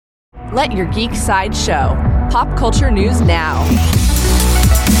Let your geek side show. Pop culture news now.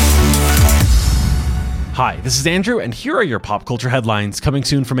 Hi, this is Andrew, and here are your pop culture headlines coming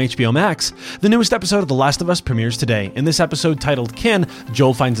soon from HBO Max. The newest episode of The Last of Us premieres today. In this episode, titled Kin,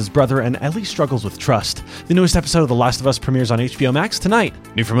 Joel finds his brother and Ellie struggles with trust. The newest episode of The Last of Us premieres on HBO Max tonight.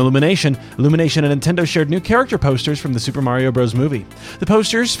 New from Illumination and Nintendo shared new character posters from the Super Mario Bros. Movie. The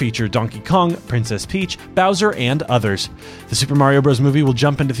posters feature Donkey Kong, Princess Peach, Bowser, and others. The Super Mario Bros. Movie will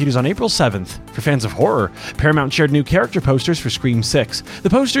jump into theaters on April 7th. For fans of horror, Paramount shared new character posters for Scream 6. The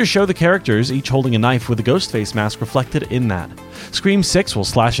posters show the characters each holding a knife with a Ghostface mask reflected in that. Scream 6 will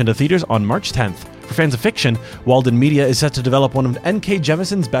slash into theaters on March 10th. For fans of fiction, Walden Media is set to develop one of N.K.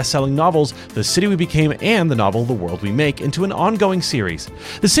 Jemisin's best-selling novels, The City We Became, and the novel The World We Make, into an ongoing series.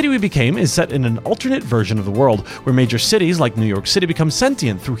 The City We Became is set in an alternate version of the world, where major cities like New York City become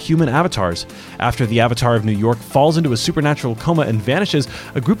sentient through human avatars. After the avatar of New York falls into a supernatural coma and vanishes,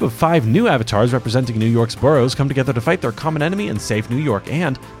 a group of 5 new avatars representing New York's boroughs come together to fight their common enemy and save New York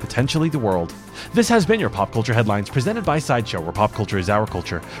and, potentially, the world. This has been your Pop Culture Headlines, presented by Sideshow, where pop culture is our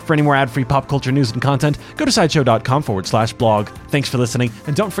culture. For any more ad-free pop culture news and content, go to sideshow.com/blog. Thanks for listening,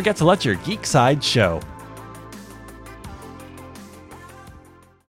 and don't forget to let your geek side show.